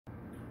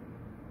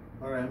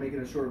Alright, I'm making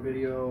a short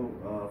video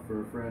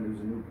for a friend who's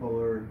a new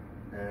puller,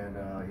 and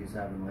he's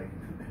having like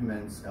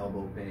immense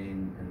elbow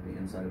pain in the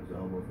inside of his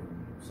elbow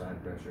from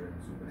side pressure and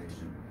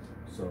supination.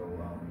 So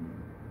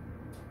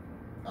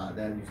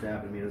that used to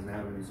happen to me, doesn't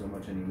happen to me so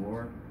much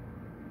anymore.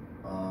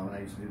 And I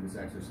used to do this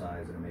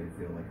exercise and it made it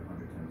feel like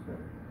 100 times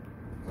better.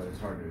 But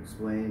it's hard to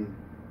explain,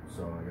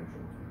 so I gotta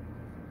show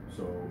it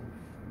to you. So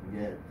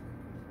you get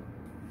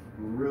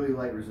really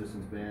light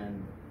resistance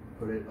band,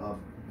 put it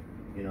up,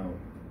 you know,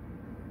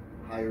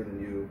 higher than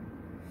you,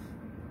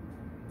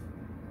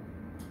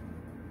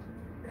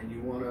 and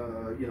you want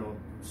to, you know,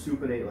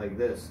 supinate like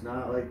this,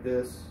 not like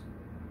this.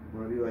 You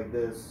want to be like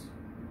this.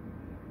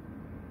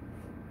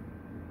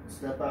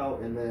 Step out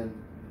and then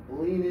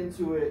lean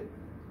into it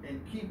and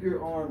keep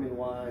your arm in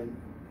line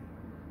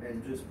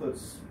and just put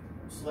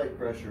slight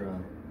pressure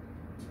on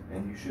it,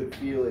 and you should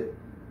feel it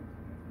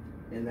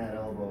in that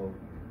elbow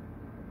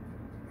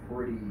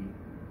pretty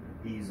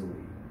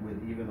easily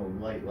with even a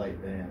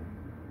light band.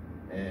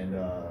 And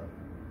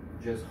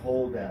just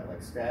hold that, like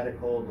static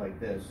hold like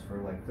this for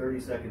like 30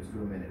 seconds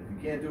to a minute. If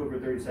you can't do it for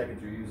 30 seconds,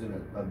 you're using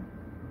a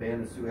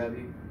band that's too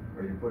heavy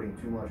or you're putting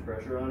too much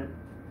pressure on it,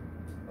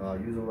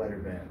 use a lighter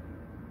band.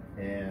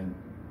 And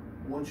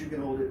once you can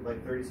hold it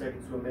like 30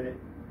 seconds to a minute,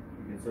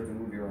 you can start to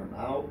move your arm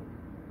out.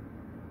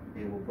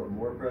 It will put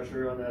more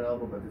pressure on that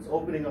elbow, but it's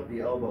opening up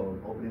the elbow,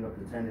 opening up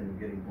the tendon and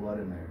getting blood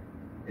in there.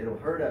 It'll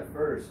hurt at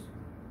first,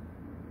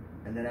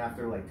 and then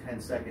after like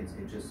 10 seconds,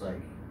 it just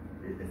like,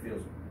 it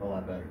feels a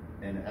lot better.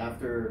 And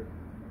after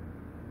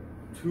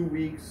 2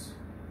 weeks,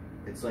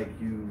 it's like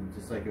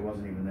it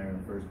wasn't even there in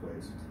the first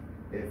place.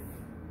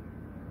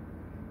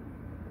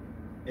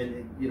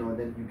 You know, and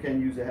then you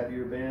can use a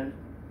heavier band.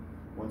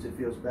 Once it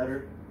feels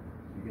better,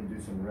 you can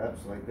do some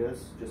reps like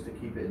this just to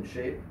keep it in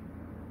shape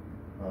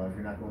if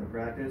you're not going to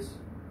practice,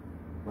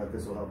 but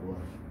this will help a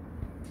lot.